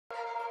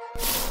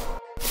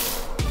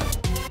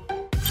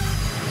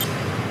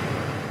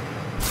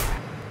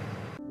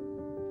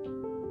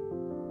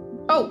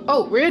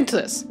Oh, we're into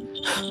this.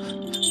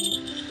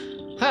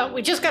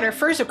 We just got our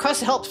first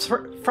request of help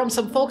from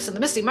some folks in the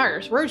Misty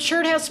Mires. Word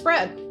sure has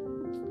spread.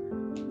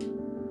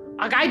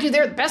 I'll guide you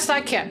there the best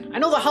I can. I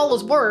know the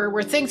Hollow's border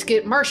where things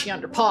get marshy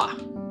under paw.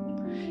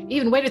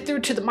 Even waded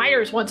through to the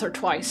Mires once or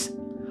twice.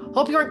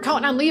 Hope you aren't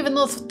counting on leaving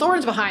those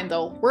thorns behind,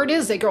 though. Word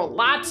is they grow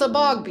lots of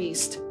bog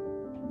beast.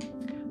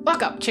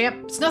 Buck up,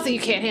 champ. It's nothing you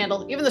can't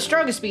handle. Even the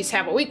strongest beasts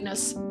have a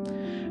weakness.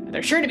 And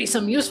there's sure to be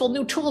some useful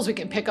new tools we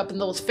can pick up in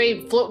those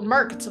famed floating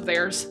markets of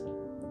theirs.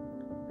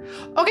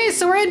 Okay,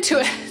 so we're into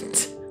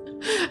it.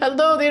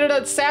 Hello, the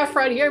internet,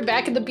 Saffron here,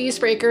 back in the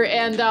Beastbreaker,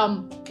 and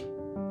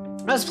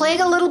I was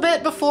playing a little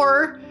bit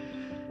before,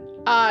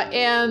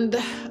 and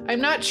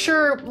I'm not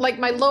sure, like,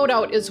 my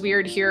loadout is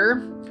weird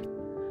here.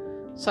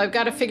 So I've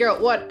got to figure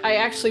out what I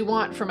actually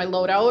want for my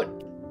loadout.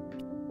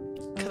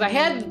 Because I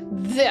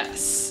had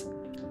this.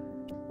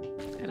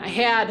 And I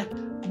had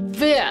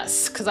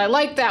this, because I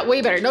like that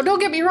way better. No, don't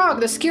get me wrong,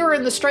 the skewer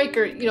and the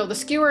striker, you know, the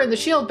skewer and the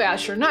shield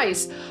bash are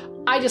nice.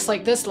 I just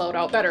like this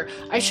loadout better.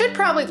 I should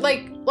probably,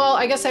 like, well,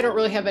 I guess I don't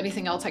really have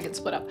anything else I can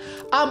split up.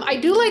 I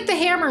do like the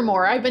hammer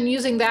more. I've been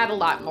using that a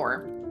lot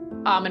more.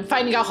 And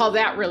finding out how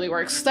that really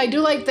works, because I do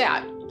like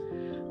that.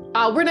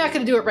 We're not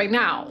going to do it right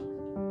now.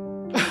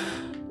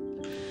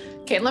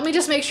 Okay, let me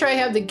just make sure I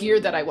have the gear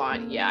that I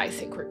want. Yeah, I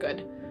think we're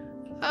good.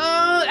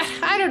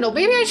 I don't know.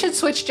 Maybe I should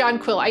switch John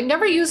Quill. I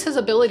never use his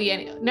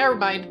ability. Never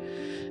mind.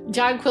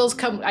 John Quill's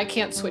come. I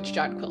can't switch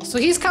John Quill. So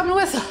he's coming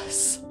with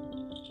us.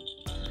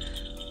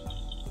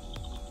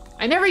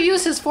 I never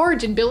use his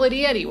forage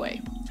ability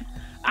anyway.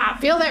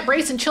 Feel that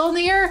brace and chill in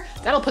the air?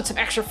 That'll put some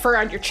extra fur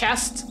on your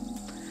chest.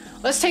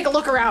 Let's take a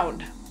look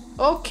around.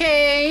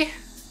 Okay.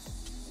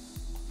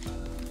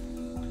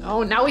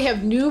 Oh, now we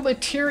have new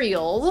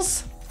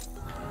materials.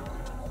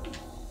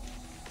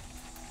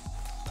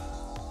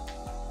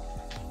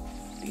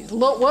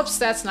 Whoops,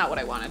 that's not what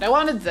I wanted. I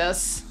wanted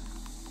this.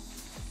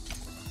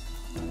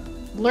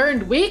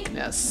 Learned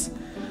weakness.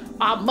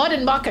 Mud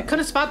and muck. I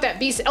couldn't spot that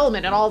beast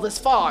element in all this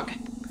fog.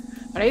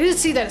 But I did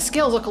see that his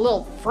scales look a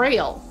little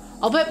frail.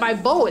 I'll bet my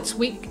bow it's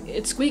weak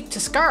to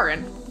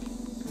scarring.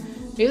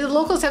 Maybe the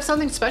locals have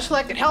something special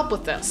that could help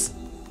with this.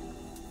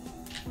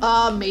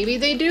 Maybe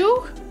they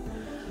do?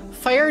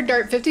 Fire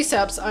dart 50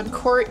 steps on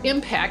core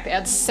impact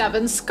adds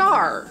 7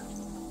 scar.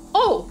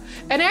 Oh,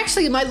 and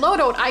actually my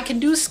loadout I can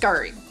do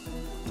scarring.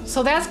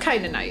 So that's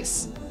kind of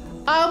nice.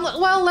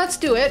 Well, let's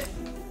do it.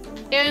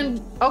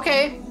 And,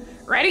 okay.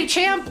 Ready,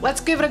 champ?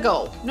 Let's give it a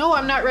go. No,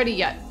 I'm not ready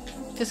yet.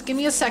 Just give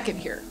me a second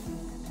here.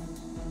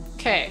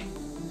 Okay.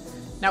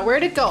 Now,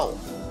 where'd it go?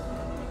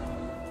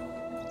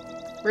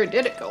 Where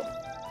did it go?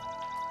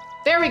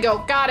 There we go.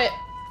 Got it.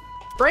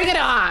 Bring it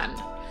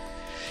on.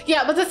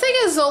 Yeah, but the thing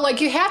is, though, like,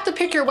 you have to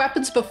pick your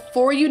weapons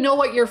before you know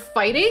what you're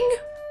fighting.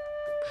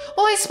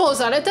 Well, I suppose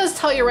not. It does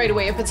tell you right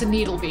away if it's a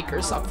needle beak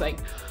or something.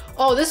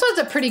 Oh, this one's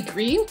a pretty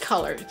green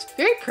color. It's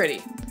very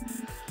pretty.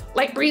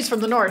 Light breeze from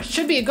the north.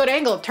 Should be a good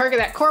angle to target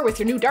that core with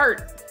your new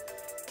dart.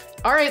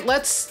 All right,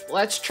 let's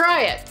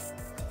try it.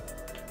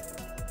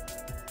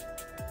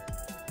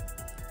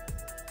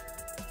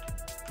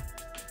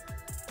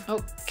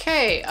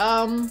 Okay,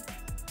 oh,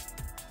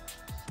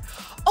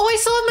 I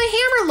still have my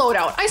hammer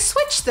loadout. I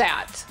switched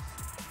that.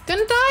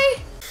 Didn't I?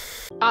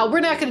 We're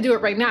not gonna do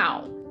it right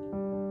now.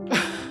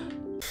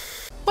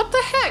 What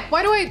the heck?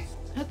 Why do I?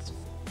 That's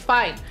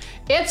fine.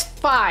 It's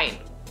fine.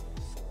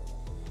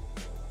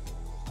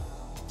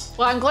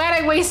 Well, I'm glad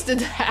I wasted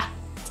that.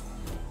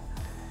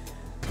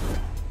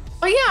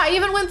 Oh yeah, I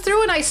even went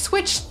through and I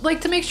switched,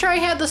 like, to make sure I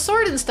had the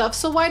sword and stuff,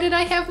 so why did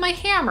I have my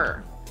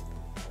hammer?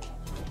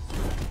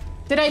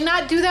 Did I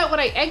not do that when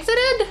I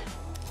exited?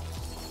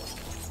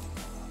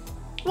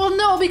 Well,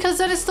 no, because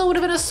then it still would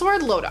have been a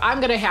sword load.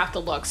 I'm gonna have to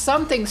look.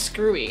 Something's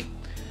screwy.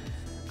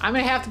 I'm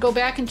gonna have to go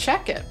back and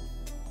check it.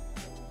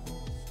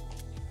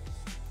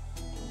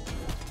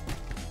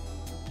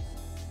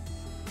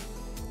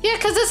 Yeah,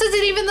 because this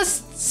isn't even the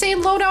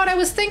same loadout I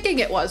was thinking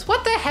it was.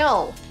 What the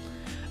hell?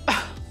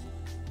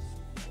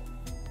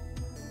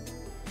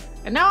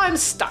 And now I'm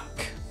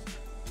stuck.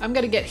 I'm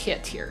gonna get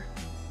hit here.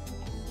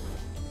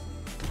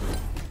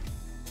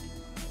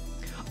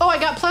 Oh, I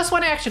got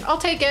 +1 action. I'll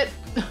take it.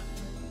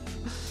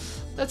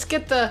 Let's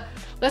get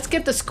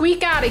the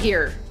squeak out of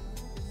here.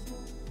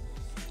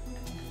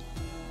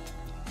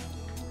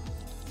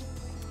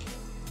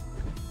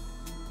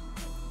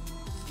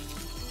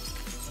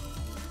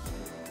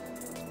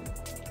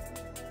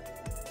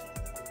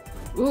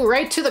 Ooh,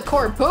 right to the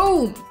core.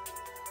 Boom.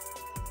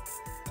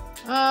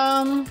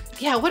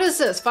 Yeah, what is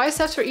this? 5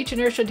 steps for each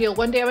inertia, deal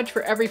 1 damage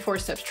for every 4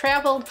 steps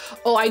traveled.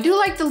 Oh, I do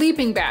like the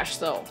leaping bash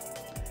though.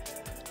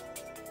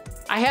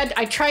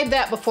 I tried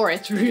that before.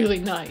 It's really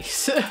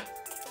nice.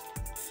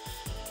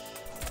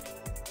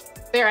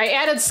 There, I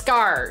added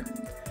scar.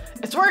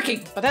 It's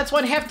working, but that's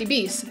one hefty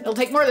beast. It'll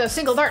take more than a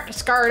single dart to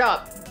scar it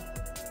up.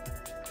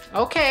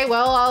 Okay,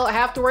 well, I'll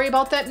have to worry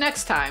about that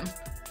next time.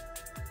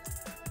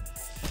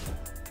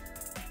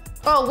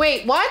 Oh,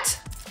 wait, what?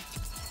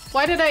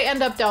 Why did I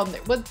end up down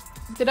there? What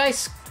did I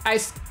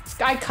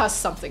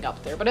cussed something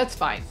up there, but it's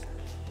fine.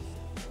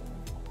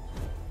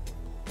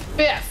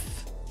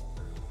 Biff.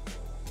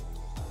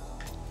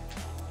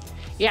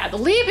 Yeah, the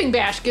leaping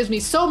bash gives me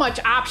so much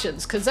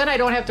options because then I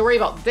don't have to worry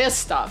about this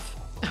stuff.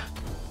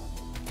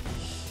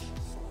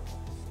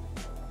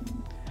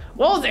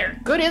 Whoa there,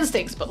 good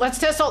instincts, but let's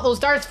test out those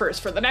darts first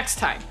for the next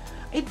time.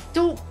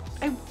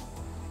 I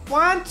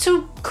want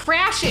to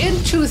crash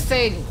into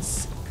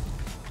things.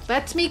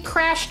 Let me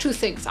crash to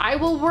things. I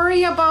will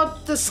worry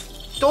about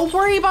this. Don't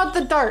worry about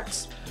the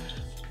darts.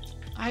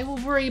 I will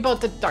worry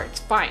about the darts,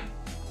 fine.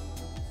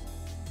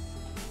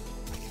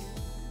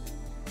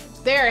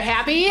 There,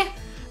 happy?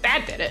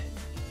 That did it.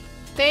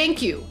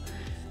 Thank you.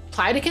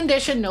 Apply to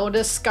condition,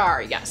 notice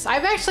scar. Yes,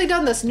 I've actually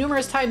done this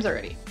numerous times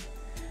already.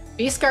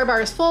 Beast scar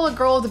bar is full, the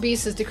growth of the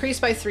beast is decreased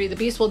by 3. The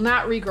beast will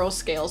not regrow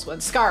scales when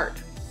scarred.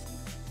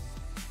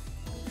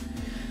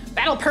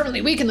 That'll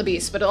permanently weaken the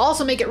beast, but it'll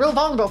also make it real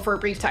vulnerable for a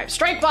brief time.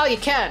 Strike while you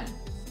can.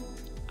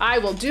 I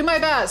will do my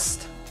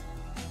best.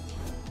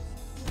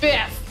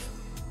 Biff.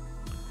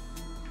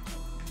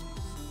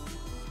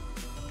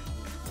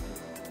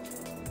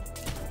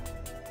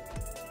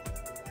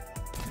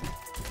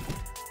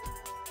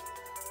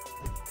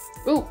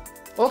 Ooh,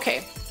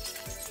 okay.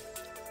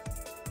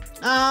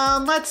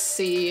 Let's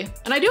see.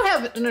 And I do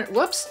have,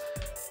 whoops,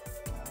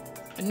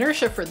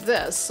 inertia for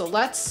this, so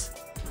let's...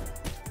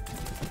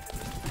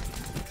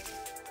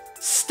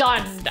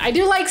 Stunned. I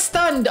do like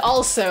stunned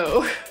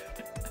also.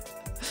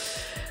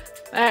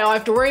 I don't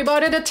have to worry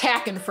about it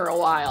attacking for a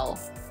while.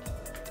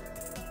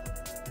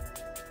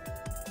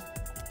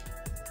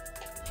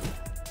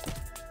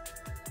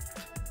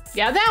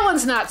 Yeah, that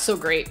one's not so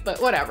great, but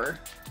whatever.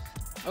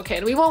 Okay,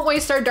 and we won't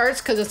waste our darts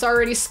because it's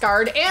already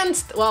scarred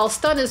and, well,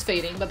 stun is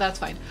fading, but that's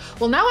fine.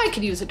 Well, now I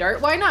could use a dart.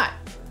 Why not?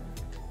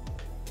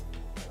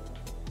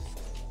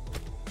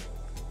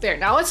 There,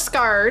 now it's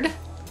scarred.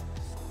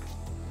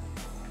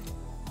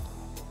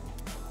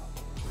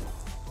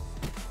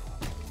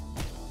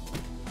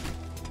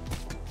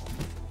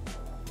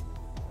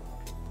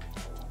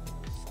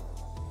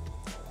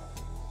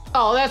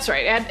 Oh, that's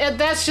right. And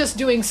that's just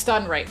doing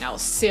stun right now.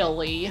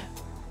 Silly.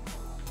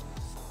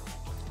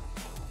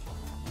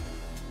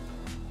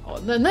 Oh,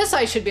 and then this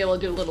I should be able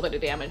to do a little bit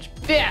of damage.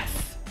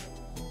 Biff!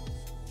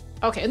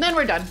 Okay, and then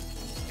we're done.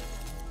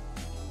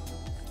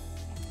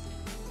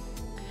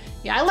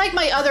 Yeah, I like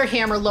my other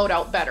hammer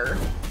loadout better.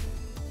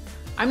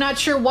 I'm not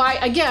sure why.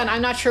 Again,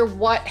 I'm not sure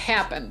what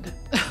happened.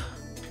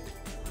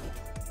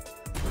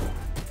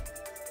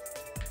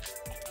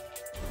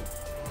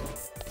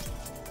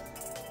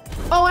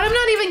 Oh, and I'm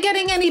not even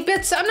getting any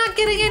bits. I'm not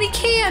getting any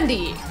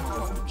candy.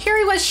 Here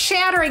he was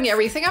shattering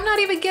everything. I'm not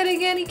even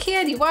getting any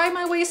candy. Why am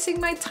I wasting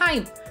my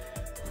time?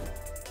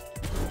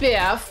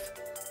 Biff.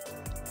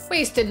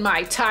 Wasting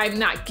my time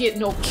not getting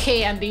no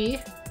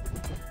candy.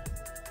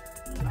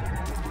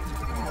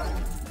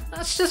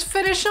 Let's just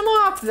finish him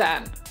off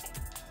then.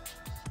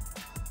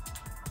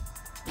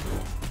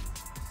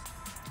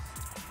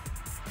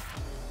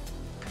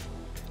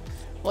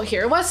 Well,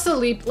 here, what's the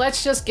leap?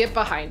 Let's just get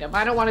behind him.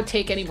 I don't want to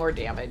take any more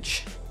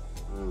damage.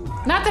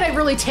 Not that I've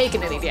really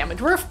taken any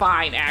damage. We're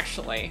fine,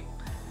 actually.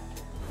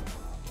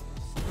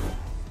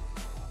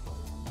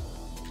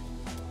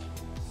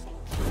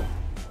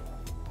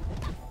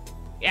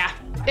 Yeah.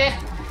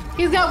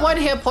 He's got 1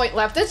 hit point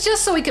left. It's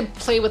just so he can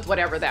play with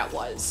whatever that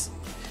was.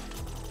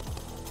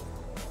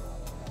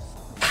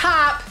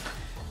 Pop!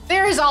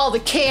 There's all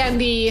the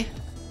candy.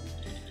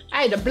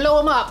 I had to blow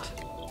him up.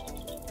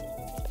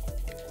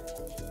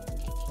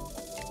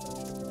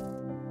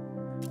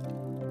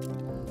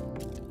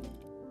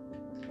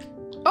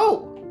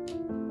 Oh!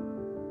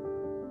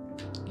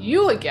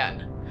 You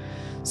again.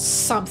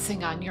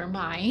 Something on your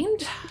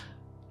mind?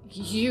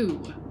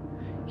 You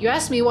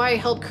asked me why I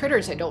help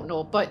critters I don't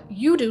know, but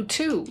you do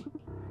too.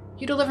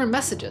 You deliver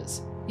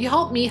messages. You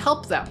help me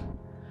help them.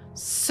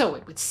 So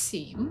it would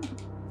seem.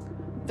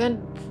 Then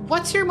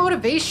what's your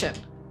motivation?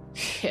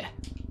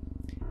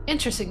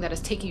 Interesting that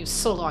it's taking you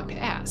so long to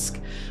ask,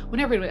 when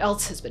everyone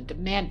else has been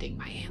demanding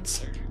my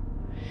answer.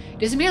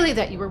 It is merely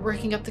that you were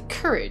working up the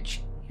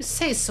courage. You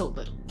say so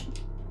little.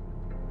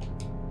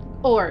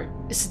 Or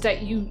is it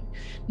that you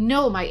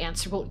know my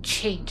answer won't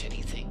change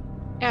anything?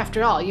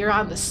 After all, you're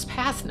on this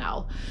path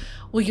now.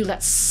 Will you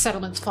let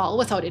settlements fall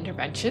without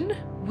intervention?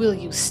 Will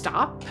you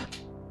stop?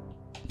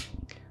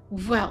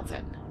 Well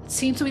then, it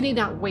seems we need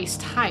not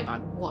waste time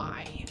on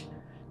why.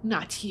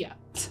 Not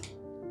yet.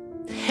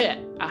 Heh,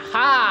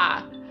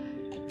 aha!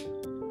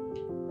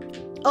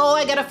 Oh,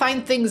 I gotta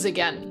find things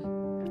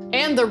again.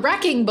 And the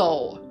wrecking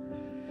bow.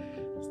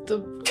 The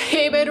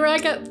David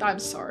Racket? I'm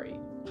sorry.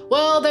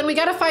 Well, then we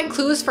gotta find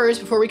clues first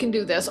before we can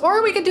do this.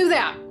 Or we could do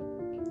that.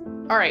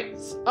 All right.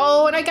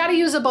 Oh, and I gotta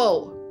use a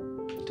bow.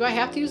 Do I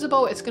have to use a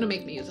bow? It's gonna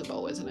make me use a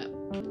bow, isn't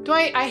it? Do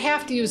I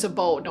have to use a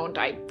bow, don't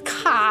I?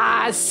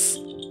 Cause.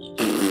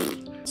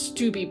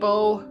 Stupid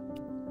bow.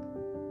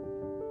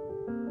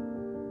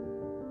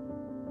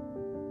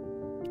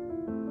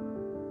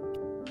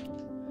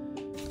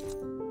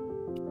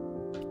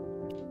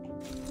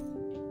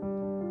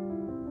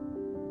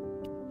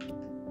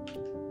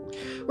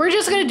 we're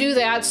just gonna do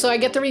that so I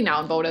get the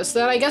renown bonus.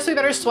 Then I guess we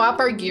better swap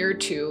our gear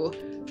too.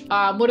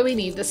 What do we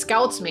need? The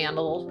Scout's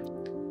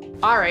Mantle.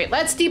 All right,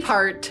 let's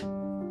depart.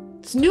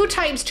 It's new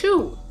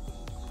 ×2.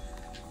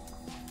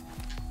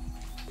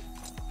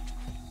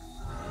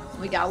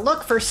 We gotta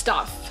look for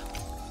stuff.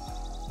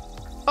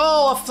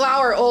 Oh, a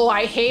flower. Oh,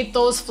 I hate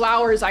those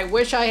flowers. I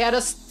wish I had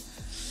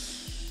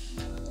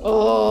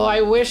Oh,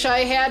 I wish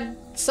I had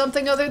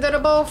something other than a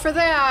bow for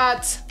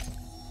that.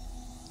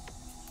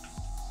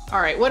 All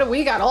right, what do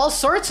we got? All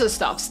sorts of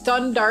stuff.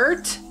 Stun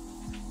Dart,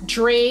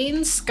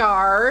 Drain,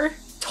 Scar,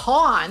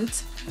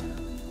 Taunt,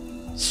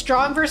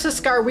 Strong versus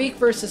Scar, Weak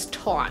versus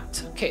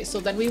Taunt. Okay, so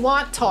then we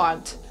want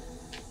Taunt.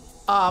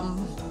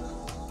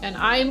 And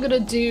I'm gonna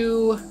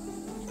do,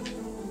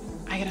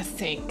 I gotta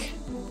think.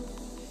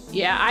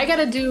 Yeah, I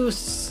gotta do,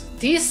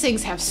 these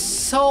things have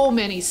so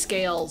many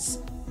scales.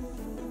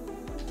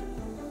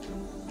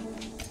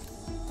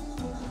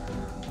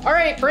 All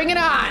right, bring it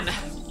on.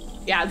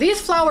 Yeah, these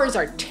flowers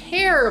are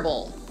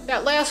terrible.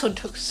 That last one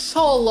took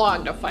so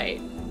long to fight.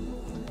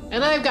 And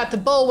then I've got the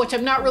bow, which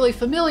I'm not really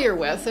familiar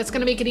with. That's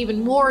gonna make it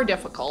even more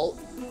difficult.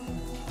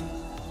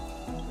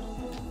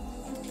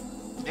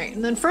 All right,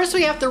 and then first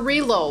we have to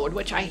reload,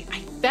 which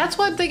that's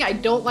one thing I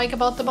don't like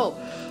about the bow.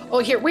 Oh,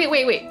 here,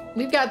 wait.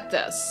 We've got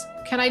this.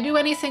 Can I do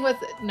anything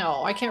with it?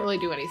 No, I can't really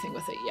do anything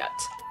with it yet.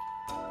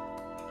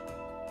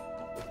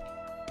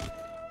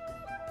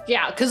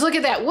 Yeah, because look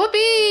at that.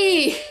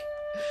 Whoopee!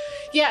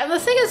 Yeah, and the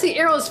thing is the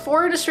arrows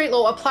 4 in a straight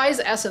low applies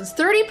essence.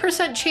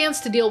 30%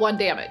 chance to deal 1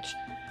 damage.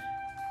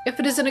 If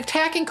it is an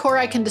attacking core,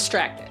 I can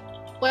distract it.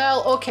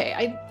 Well, okay.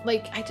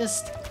 I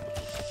just...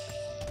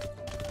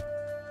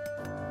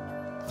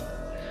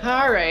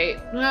 All right.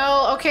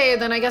 Well, okay,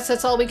 then I guess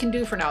that's all we can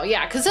do for now.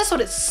 Yeah, because this one,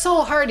 it's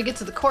so hard to get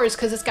to the cores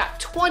because it's got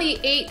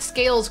 28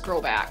 scales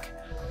grow back.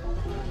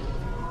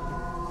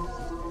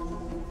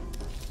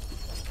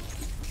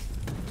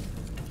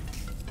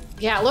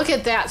 Yeah, look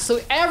at that. So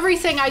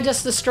everything I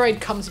just destroyed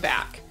comes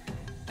back.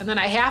 And then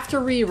I have to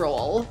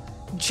re-roll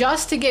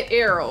just to get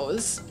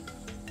arrows.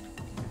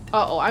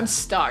 Uh-oh, I'm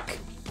stuck.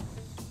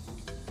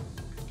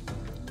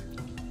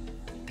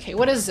 Okay,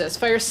 what is this?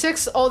 Fire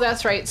 6. Oh,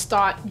 that's right.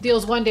 Taunt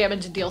deals 1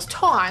 damage and deals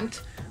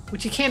taunt,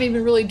 which you can't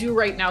even really do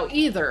right now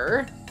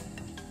either.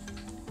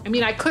 I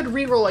mean, I could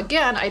re-roll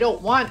again. I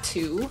don't want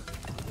to.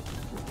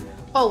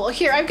 Oh, well,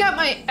 here, I've got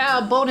my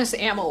bonus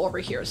ammo over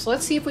here. So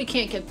let's see if we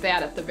can't get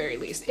that at the very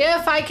least.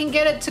 If I can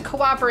get it to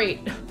cooperate.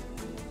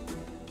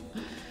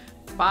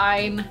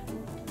 Fine.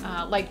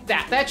 Like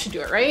that. That should do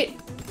it, right?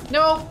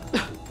 No.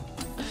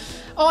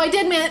 Oh, I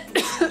did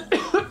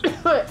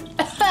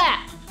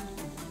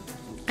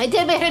I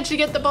did manage to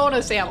get the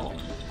bonus ammo.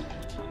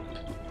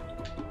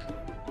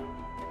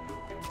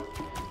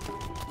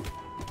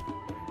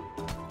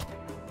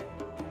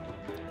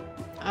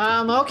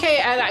 Okay,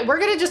 and we're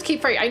gonna just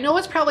keep fighting. I know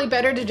it's probably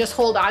better to just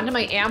hold on to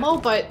my ammo,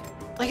 but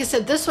like I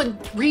said, this one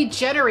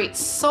regenerates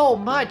so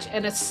much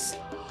and it's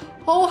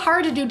so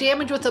hard to do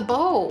damage with a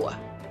bow.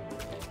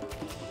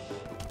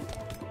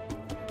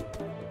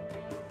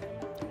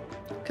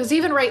 Because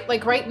even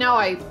right now,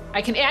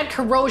 I can add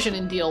corrosion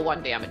and deal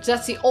 1 damage.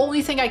 That's the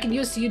only thing I can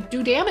use to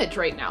do damage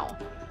right now.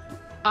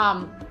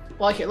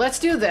 Well, here, let's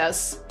do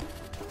this.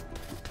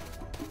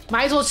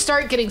 Might as well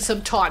start getting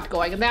some taunt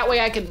going, and that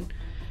way I can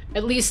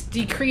at least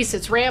decrease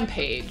its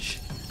rampage.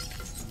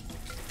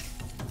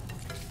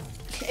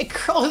 It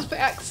grows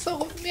back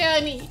so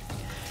many.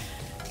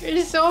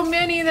 There's so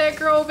many that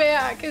grow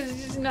back.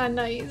 It's just not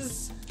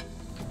nice.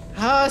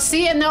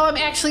 See, and now I'm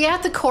actually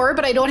at the core,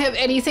 but I don't have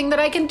anything that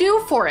I can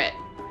do for it.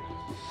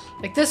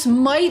 Like, this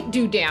might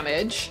do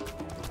damage.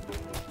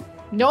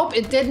 Nope,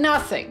 it did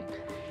nothing.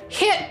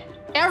 Hit!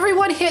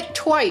 Everyone hit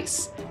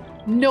twice.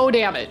 No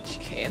damage.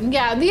 Okay, and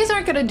yeah, and these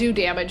aren't gonna do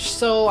damage,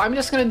 so I'm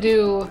just gonna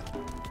do...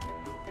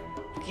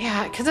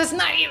 Yeah, because it's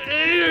not even...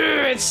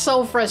 It's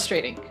so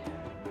frustrating.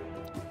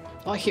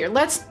 Well, here,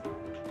 let's...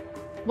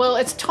 Well,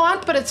 it's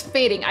taunt, but it's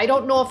fading. I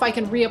don't know if I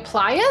can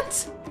reapply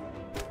it?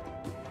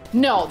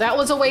 No, that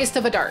was a waste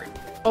of a dart.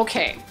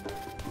 Okay.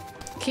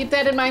 Keep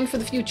that in mind for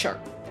the future.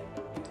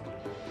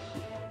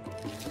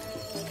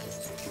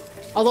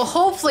 Although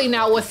hopefully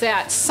now with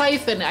that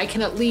siphon, I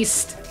can at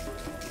least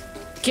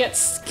get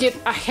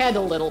ahead a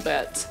little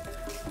bit.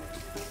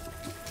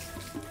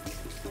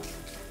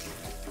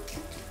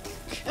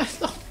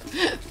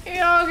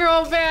 They all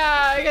grow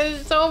back.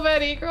 There's so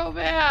many grow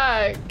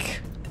back.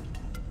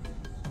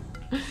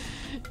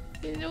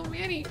 There's so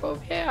many grow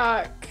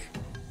back.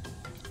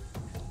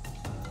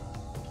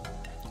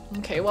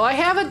 Okay, well I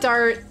have a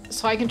dart,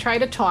 so I can try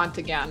to taunt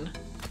again.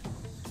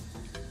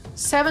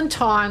 7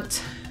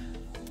 taunt.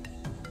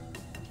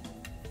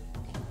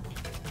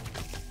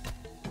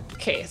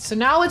 Okay, so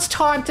now it's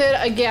taunted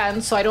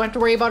again, so I don't have to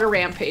worry about a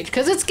rampage,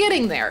 because it's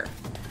getting there.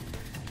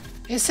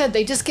 Like I said,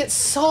 they just get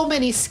so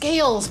many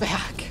scales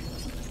back.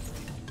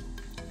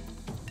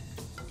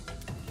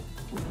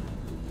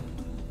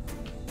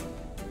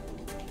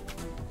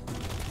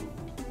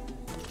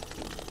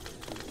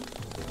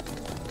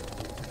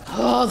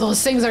 Oh,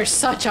 those things are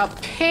such a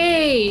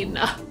pain.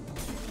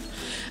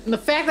 And the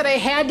fact that I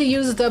had to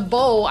use the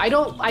bow, I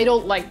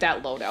don't like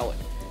that loadout.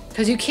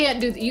 Because you can't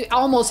do, you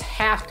almost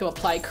have to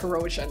apply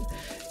corrosion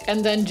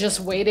and then just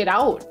wait it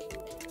out.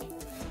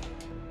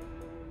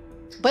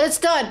 But it's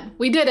done.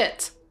 We did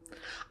it.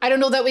 I don't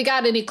know that we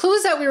got any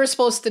clues that we were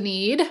supposed to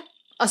need.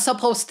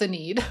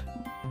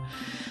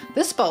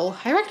 This bow,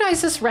 I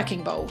recognize this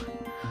wrecking bow.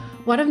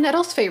 One of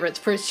Nettle's favorites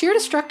for its sheer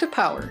destructive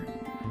power.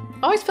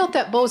 Always felt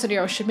that bows and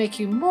arrows should make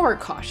you more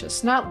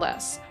cautious, not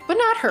less. But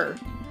not her.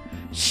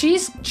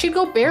 She'd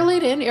go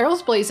barreling in,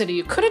 arrows blazing at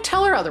you. Couldn't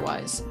tell her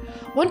otherwise.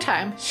 One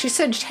time, she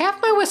singed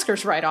half my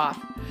whiskers right off.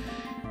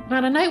 And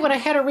on a night when I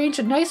had arranged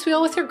a nice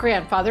meal with your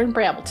grandfather in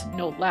Brambleton,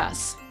 no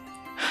less.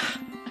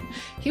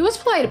 He was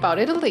polite about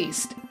it, at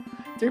least.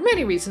 There are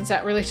many reasons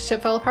that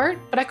relationship fell apart,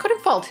 but I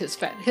couldn't fault his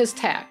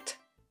tact.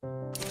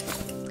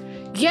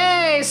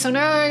 Yay! So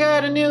now I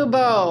got a new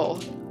bow.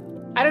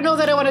 I don't know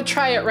that I want to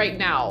try it right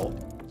now.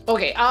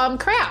 Okay,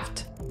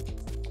 craft.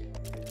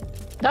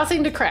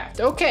 Nothing to craft.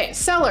 Okay,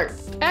 cellar.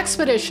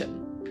 Expedition.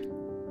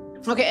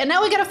 Okay, and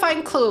now we gotta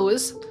find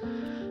clues.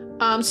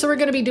 So we're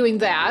gonna be doing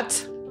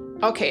that.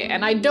 Okay,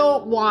 and I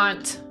don't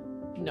want...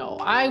 No,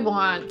 I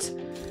want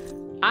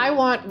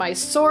my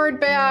sword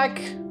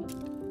back.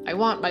 I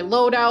want my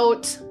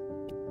loadout.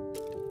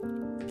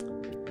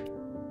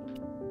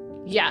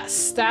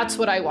 Yes, that's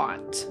what I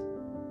want.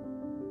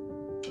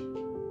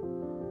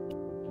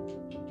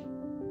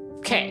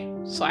 Okay,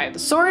 so I have the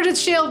sword and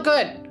shield,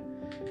 good.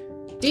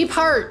 Deep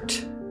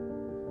heart.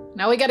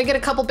 Now we gotta get a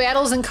couple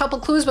battles and a couple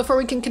clues before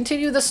we can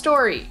continue the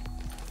story.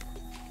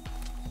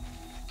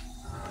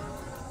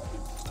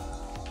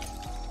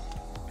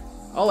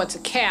 Oh, it's a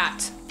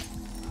cat.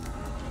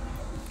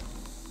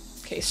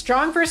 Okay,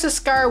 strong versus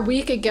scar,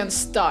 weak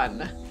against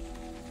stun.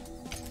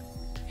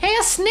 Hey,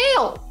 a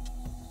snail!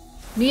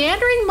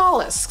 Meandering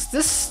mollusks.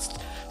 This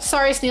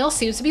sorry snail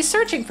seems to be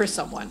searching for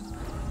someone.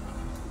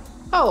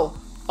 Oh,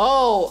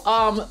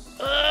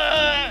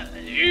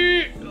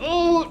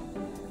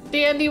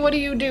 Dandy, what do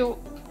you do?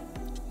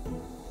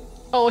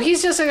 Oh,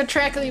 he's just gonna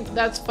track me.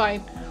 That's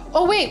fine.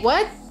 Oh, wait,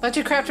 what? Let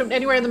you craft him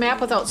anywhere on the map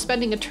without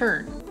spending a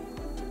turn.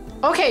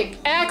 Okay,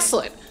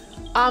 excellent.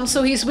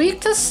 So he's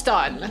weak to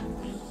stun.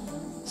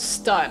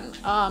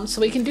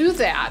 So we can do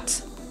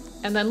that.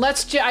 And then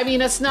I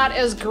mean, it's not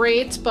as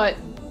great, but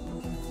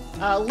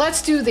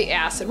let's do the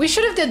acid. We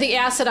should have did the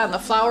acid on the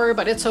flower,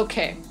 but it's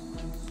okay.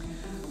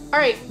 All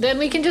right, then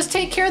we can just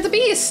take care of the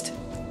beast.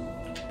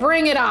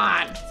 Bring it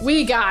on.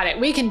 We got it.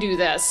 We can do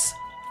this.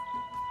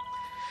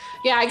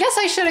 Yeah, I guess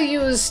I should have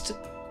used...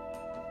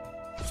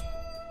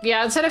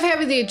 Yeah, instead of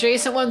having the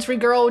adjacent ones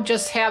regrow,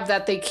 just have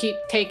that they keep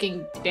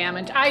taking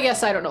damage. I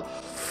guess, I don't know.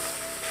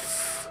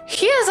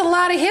 He has a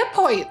lot of hit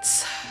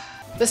points.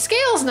 The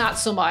scale's not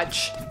so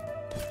much.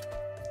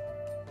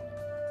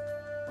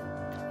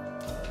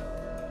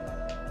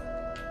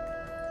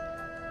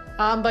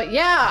 But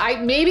yeah,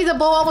 maybe the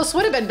bow almost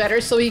would have been better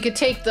so he could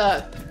take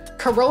the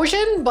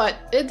corrosion, but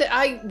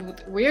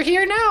we're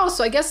here now,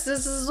 so I guess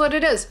this is what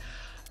it is.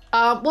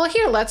 Well,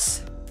 here,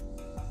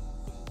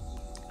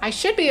 I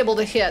should be able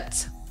to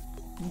hit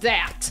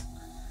that.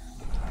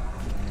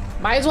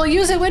 Might as well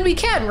use it when we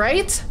can,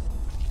 right?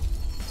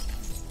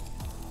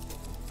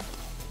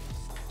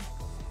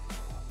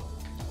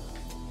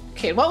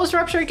 Okay, what was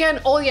rupture again?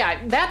 Oh yeah,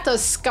 that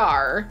does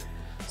scar,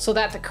 so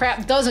that the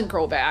crap doesn't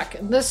grow back.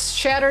 And this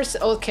shatters,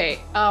 okay.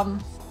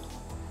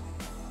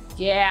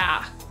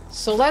 Yeah,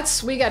 so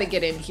we gotta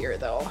get in here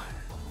though.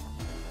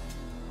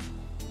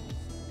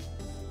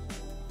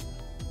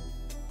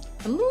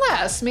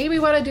 Unless, maybe we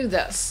wanna do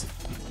this.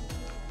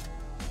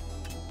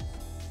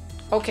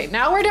 Okay,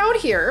 now we're down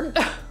here.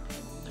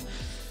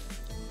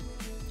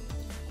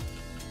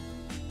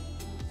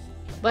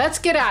 Let's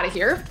get out of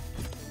here.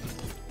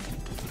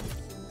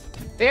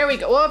 There we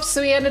go. Whoops,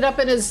 so he ended up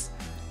in his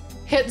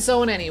hit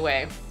zone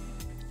anyway.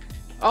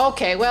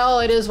 Okay, well,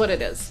 it is what it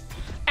is.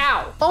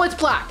 Ow. Oh, it's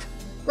blocked.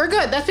 We're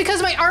good. That's because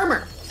of my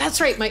armor. That's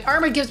right, my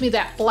armor gives me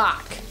that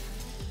block.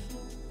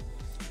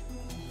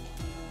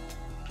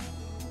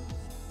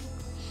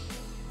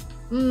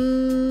 Yeah,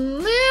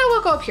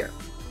 we'll go up here.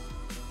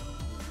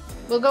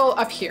 We'll go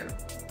up here.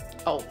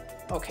 Oh,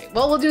 okay.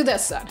 Well, we'll do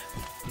this then.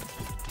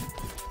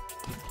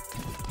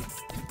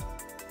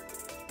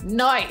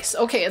 Nice.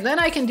 Okay, and then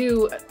I can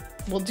do...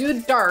 We'll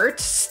do dart.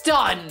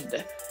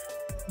 Stunned.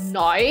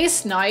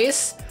 Nice,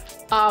 nice.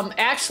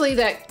 Actually,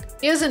 that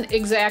isn't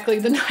exactly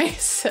the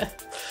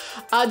nicest.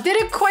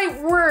 Didn't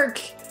quite work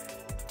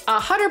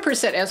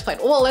 100% as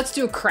planned. Well, let's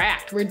do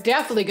cracked. We're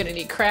definitely going to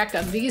need cracked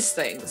on these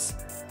things.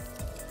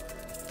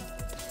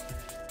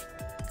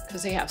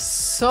 Because they have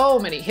so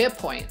many hit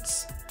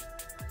points.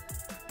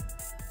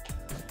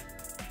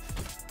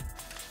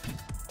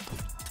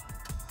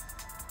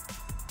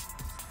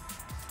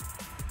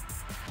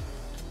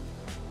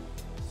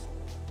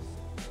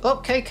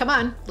 Okay, come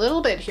on.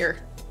 Little bit here.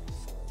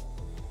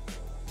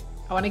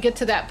 I want to get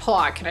to that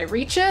paw. Can I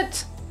reach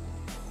it?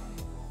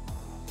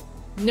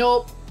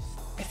 Nope.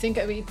 I think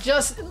I'd be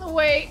just in the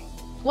way.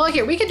 Well,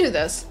 here, we can do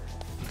this.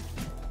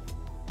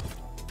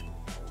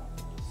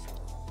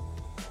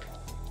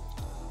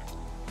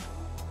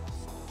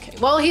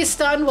 well, he's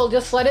stunned. We'll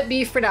just let it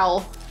be for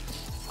now.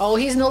 Oh,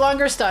 he's no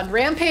longer stunned.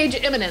 Rampage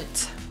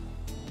imminent.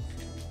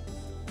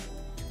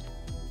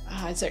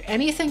 Is there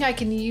anything I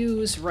can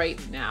use right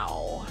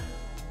now?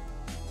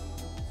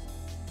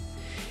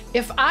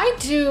 If I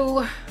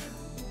do...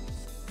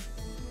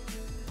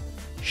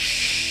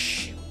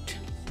 Shoot.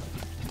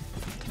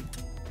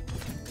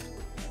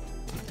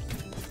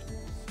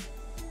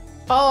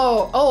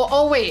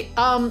 Oh, wait.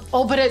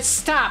 Oh, but it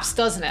stops,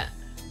 doesn't it?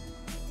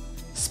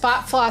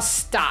 Spot floss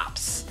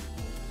stops.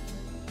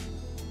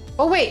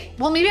 Oh, wait.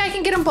 Well, maybe I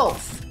can get them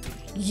both.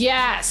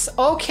 Yes.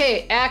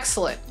 Okay,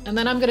 excellent. And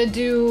then I'm gonna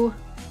do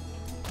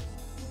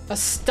a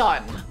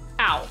stun.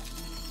 Ow.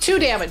 2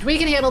 damage. We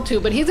can handle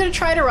 2, but he's gonna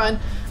try to run.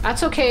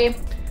 That's okay.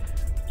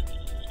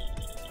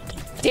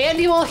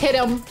 Dandy will hit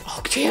him.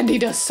 Oh, Dandy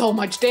does so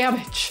much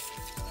damage.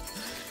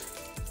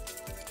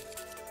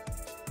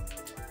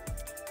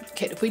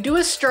 Okay, if we do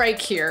a strike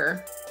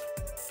here.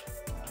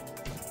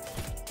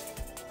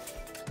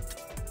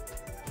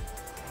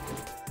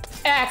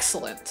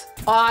 Excellent.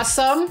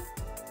 Awesome.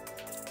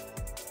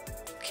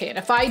 Okay, and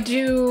if I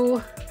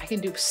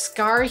can do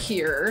Scar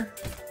here.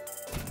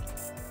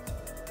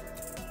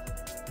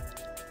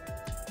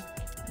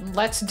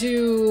 Let's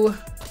do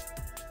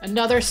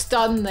another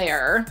stun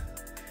there.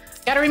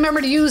 Gotta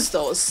remember to use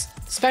those,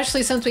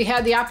 especially since we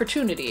had the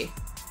opportunity.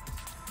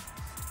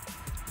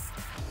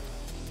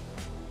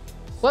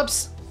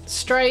 Whoops,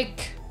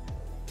 strike.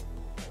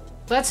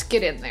 Let's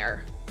get in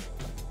there.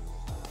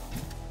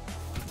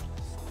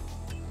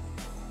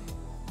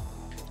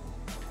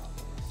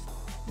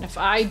 And if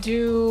I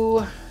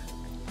do...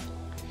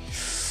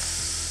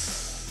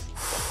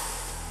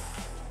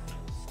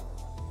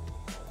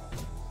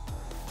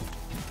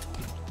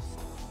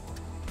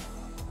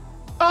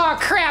 Oh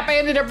crap, I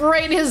ended up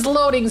right in his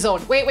loading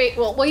zone. Wait,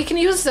 well we can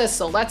use this,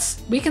 so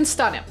we can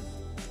stun him.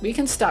 We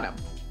can stun him.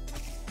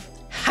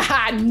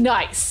 Haha,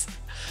 nice.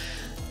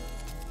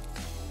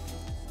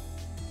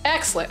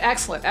 Excellent,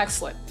 excellent,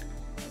 excellent.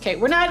 Okay,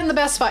 we're not in the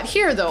best spot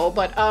here though,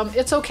 but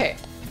it's okay.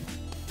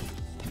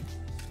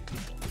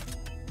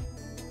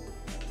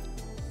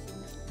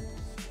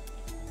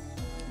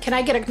 Can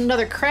I get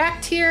another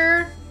cracked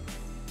here?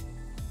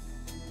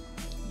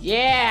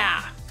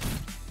 Yeah.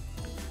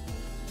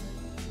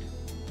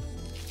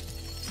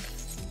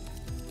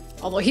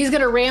 Although he's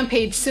gonna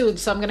rampage soon,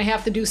 so I'm gonna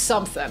have to do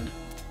something.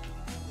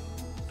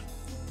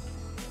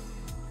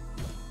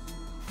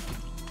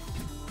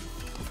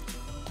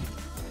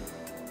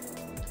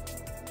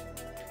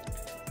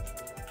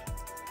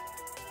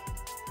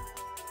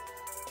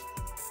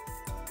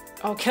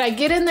 Oh, can I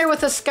get in there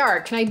with a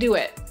Scar? Can I do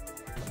it?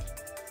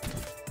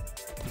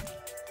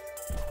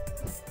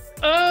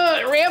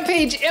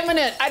 Rampage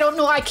imminent. I don't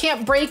know. I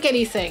can't break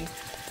anything.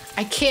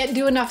 I can't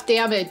do enough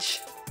damage.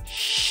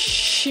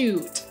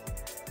 Shoot.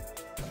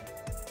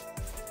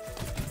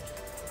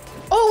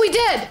 Oh, we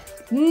did!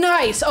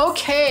 Nice,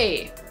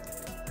 okay.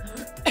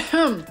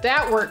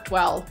 That worked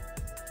well.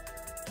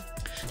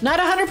 Not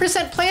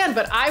 100% planned,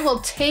 but I will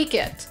take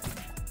it.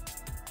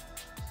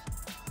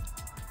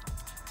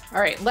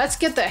 All right, let's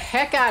get the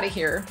heck out of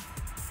here.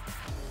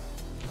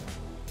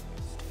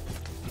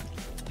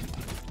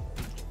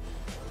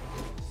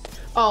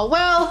 Oh,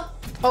 well,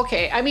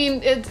 okay. I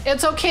mean,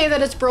 it's okay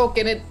that it's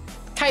broken. It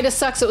kind of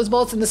sucks it was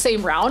both in the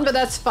same round, but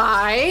that's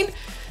fine.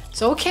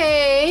 It's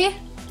okay.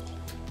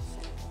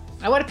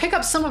 I want to pick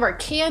up some of our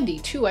candy,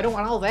 too. I don't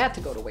want all that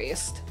to go to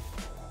waste.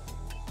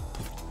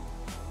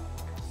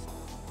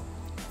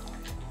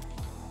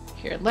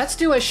 Here, let's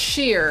do a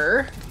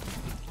shear.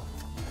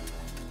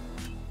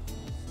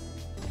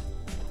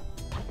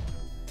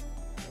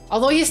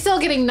 Although he's still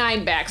getting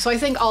 9 back, so I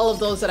think all of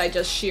those that I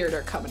just sheared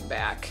are coming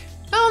back.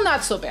 Oh,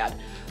 not so bad.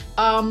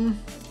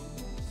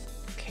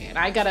 Okay, and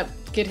I gotta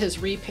get his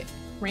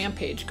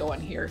rampage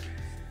going here.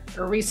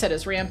 Or reset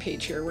his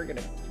rampage here. We're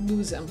gonna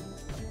lose him.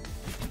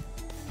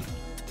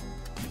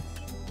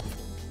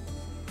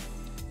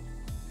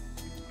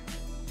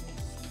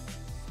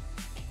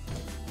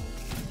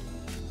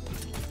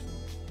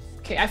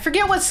 Okay, I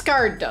forget what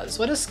Scarred does.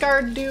 What does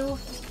Scarred do?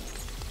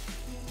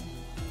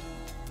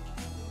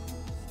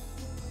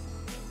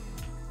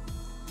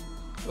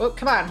 Oh,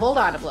 come on, hold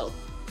on a little.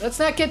 Let's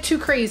not get too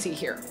crazy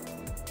here.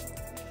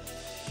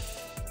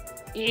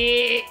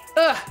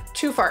 Ugh,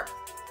 too far.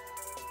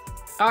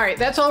 All right,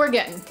 that's all we're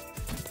getting.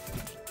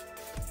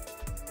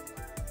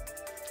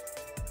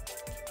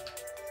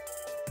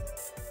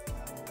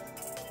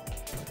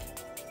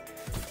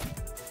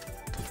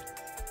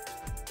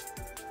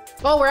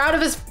 Well, we're out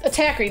of his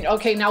attack range.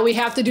 Okay, now we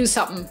have to do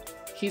something.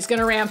 He's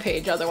gonna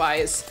rampage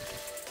otherwise.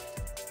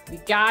 We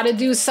gotta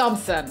do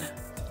something.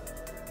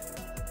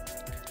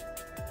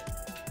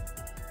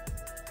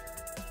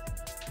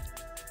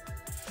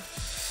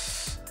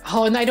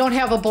 Oh, and I don't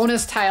have a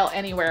bonus tile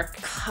anywhere.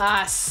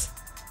 Cuss.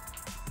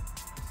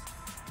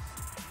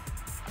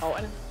 Oh,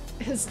 and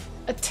his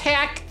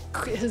attack,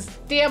 his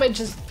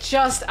damage is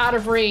just out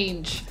of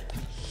range.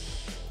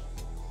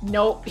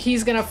 Nope,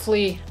 he's gonna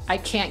flee. I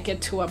can't get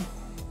to him.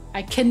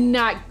 I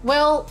cannot.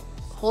 Well,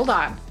 hold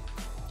on.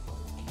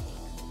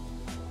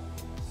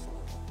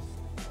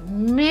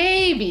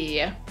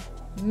 Maybe.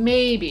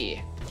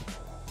 Maybe.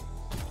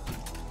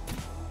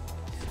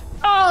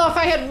 Oh, if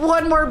I had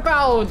one more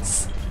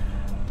bounce.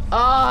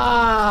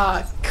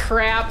 Ah,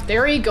 crap.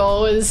 There he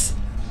goes.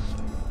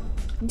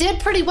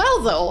 Did pretty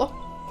well, though.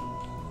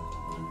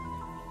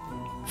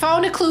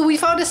 Found a clue. We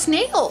found a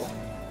snail.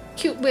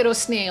 Cute little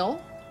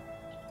snail.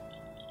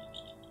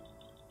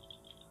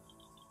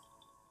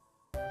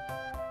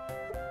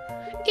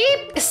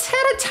 Eep! Is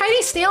that a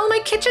tiny snail in my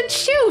kitchen?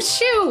 Shoo!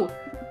 Shoo!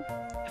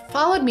 It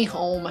followed me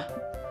home.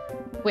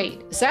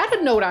 Wait, is that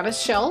a note on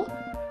its shell?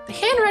 The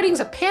handwriting's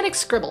a panic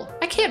scribble.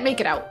 I can't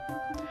make it out.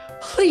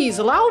 Please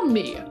allow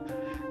me.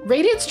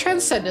 Radiance,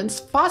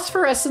 transcendence,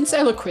 phosphorescence,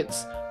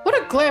 eloquence. What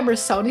a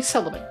glamorous sounding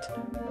settlement.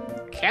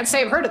 Can't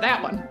say I've heard of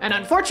that one. And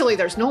unfortunately,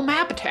 there's no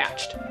map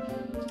attached.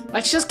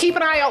 Let's just keep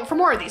an eye out for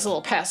more of these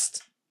little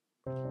pests.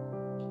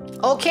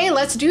 Okay,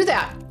 let's do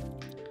that.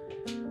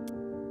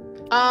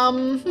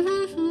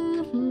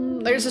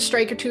 There's a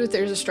striker tooth,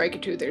 there's a striker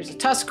tooth, there's a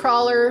tusk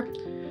crawler.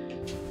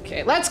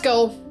 Okay, let's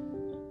go.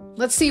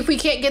 Let's see if we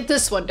can't get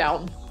this one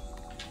down.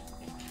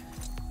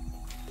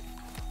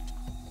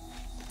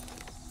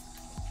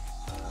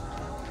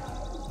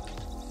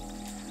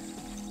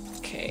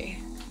 Okay.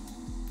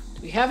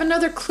 Do we have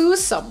another clue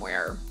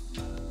somewhere?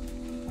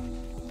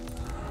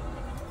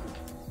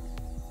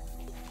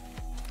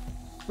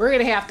 We're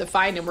gonna have to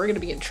find him. We're gonna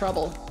be in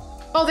trouble.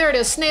 Oh, there it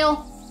is,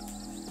 snail.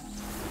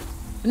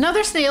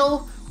 Another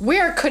snail.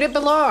 Where could it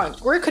belong?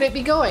 Where could it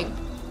be going?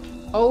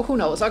 Oh, who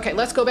knows? Okay,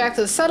 let's go back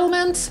to the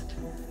settlement.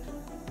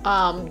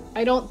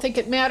 I don't think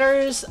it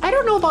matters. I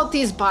don't know about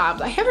these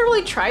bombs. I haven't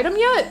really tried them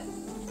yet.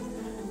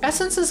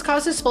 Essences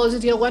cause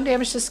explosive, deal 1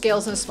 damage to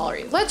scales in a small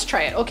area. Let's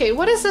try it. Okay,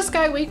 what is this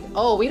guy weak?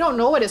 Oh, we don't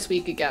know what it's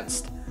weak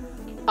against.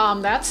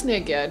 That's no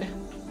good.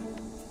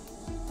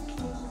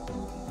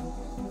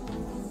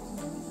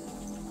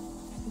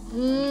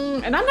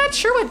 And I'm not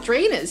sure what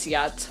drain is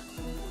yet.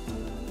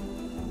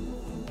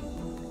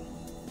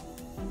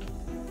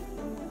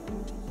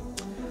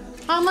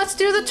 Let's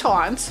do the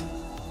taunt.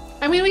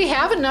 I mean, we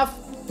have enough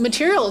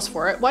materials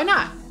for it. Why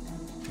not?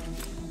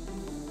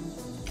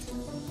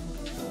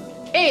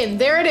 And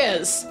there it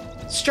is.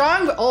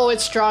 Strong. Oh,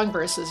 it's strong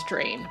versus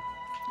drain.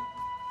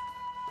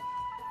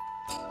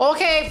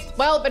 Okay,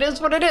 well, it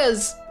is what it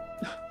is.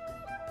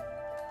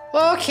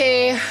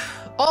 Okay.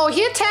 Oh,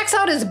 he attacks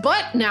out his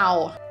butt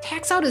now.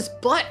 Attacks out his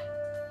butt.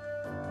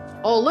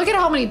 Oh, look at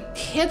how many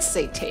hits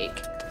they take.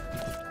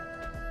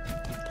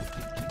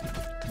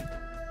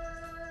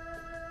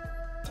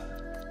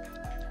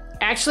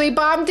 Actually,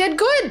 Bomb did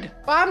good.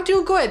 Bomb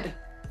do good.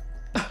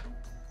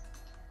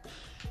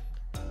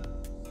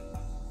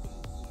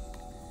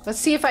 Let's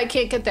see if I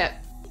can't get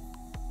that.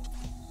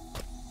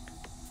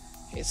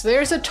 Okay, so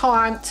there's a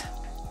taunt.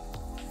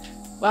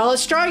 Well,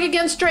 it's strong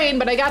against drain,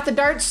 but I got the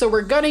darts, so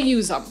we're gonna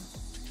use them.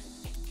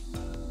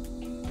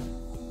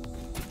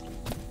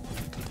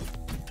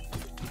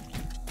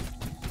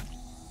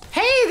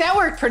 Hey, that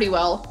worked pretty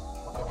well.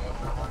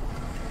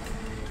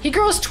 He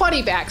grows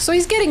 20 back, so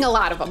he's getting a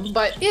lot of them,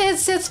 but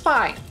it's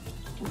fine.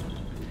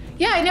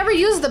 Yeah, I never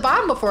used the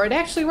bomb before. It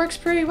actually works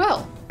pretty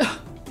well.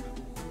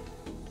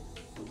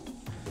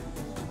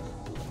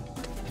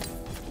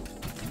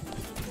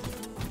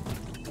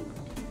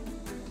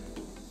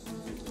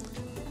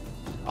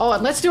 Oh,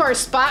 and let's do our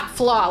spot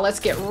flaw. Let's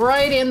get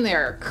right in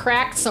there.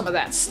 Crack some of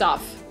that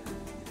stuff.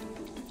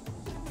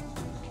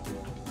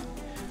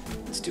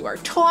 Let's do our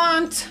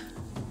taunt.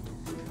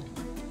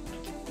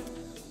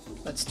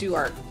 Let's do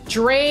our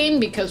drain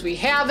because we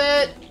have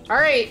it. All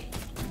right.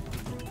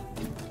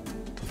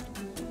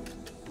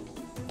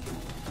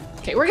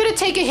 Okay, we're gonna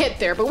take a hit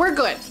there, but we're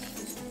good.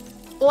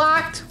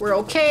 Blocked, we're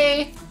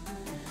okay.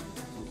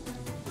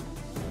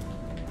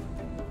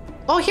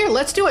 Oh, here,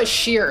 let's do a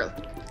shear.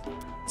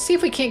 See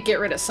if we can't get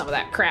rid of some of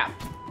that crap.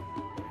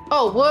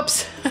 Oh,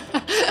 whoops.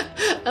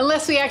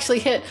 Unless we actually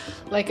hit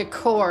like a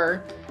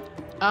core.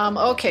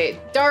 Okay,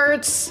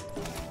 darts.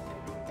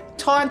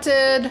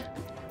 Taunted.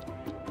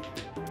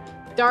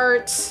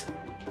 Darts.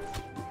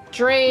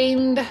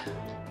 Drained.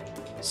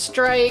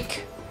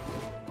 Strike.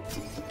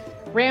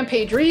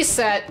 Rampage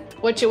reset,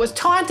 which it was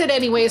taunted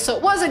anyway, so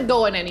it wasn't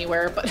going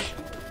anywhere, but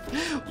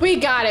we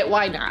got it,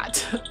 why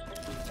not?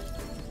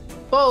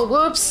 Oh,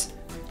 whoops.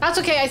 That's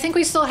okay, I think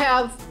we still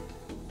have,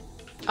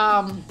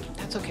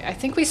 that's okay. I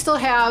think we still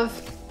have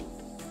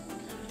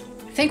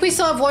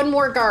one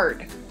more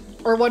guard,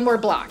 or one more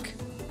block.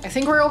 I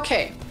think we're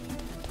okay.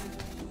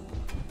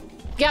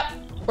 Yep,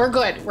 we're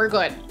good, we're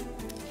good.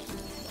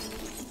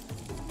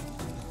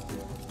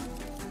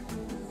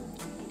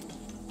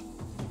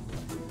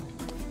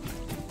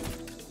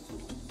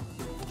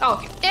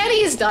 Okay, and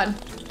he's done.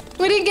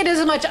 We didn't get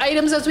as much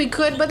items as we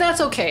could, but that's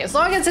okay. As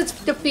long as it's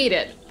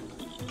defeated.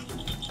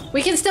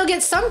 We can still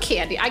get some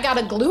candy. I got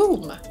a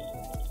Gloom.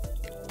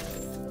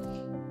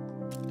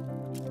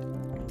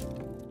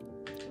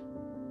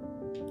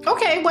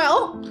 Okay,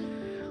 well,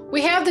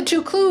 we have the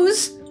 2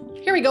 clues.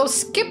 Here we go.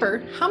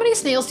 Skipper, how many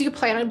snails do you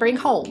plan on bringing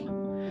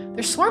home?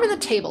 They're swarming the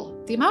table.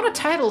 The amount of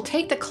time it'll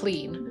take to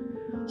clean.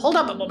 Hold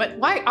up a moment.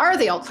 Why are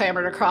they all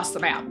clamored across the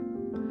map?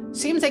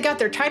 Seems they got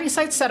their tiny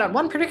sights set on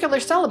one particular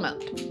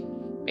settlement.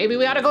 Maybe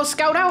we ought to go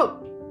scout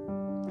out.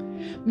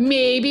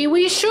 Maybe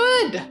we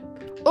should.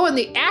 Oh, and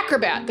the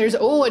acrobat. There's,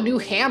 a new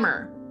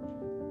hammer.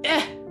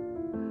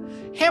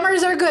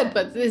 Hammers are good,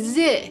 but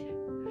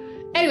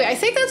Anyway, I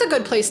think that's a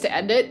good place to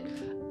end it.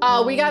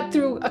 We got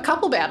through a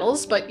couple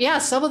battles, but yeah,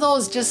 some of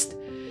those just,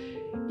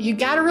 you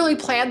gotta really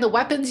plan the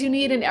weapons you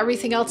need and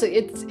everything else.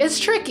 It's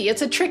tricky.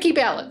 It's a tricky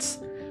balance.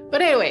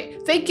 But anyway,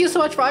 thank you so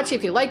much for watching.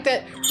 If you liked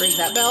it, ring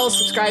that bell,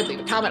 subscribe, leave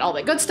a comment, all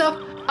that good stuff.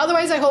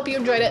 Otherwise, I hope you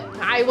enjoyed it.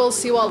 I will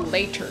see you all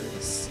later.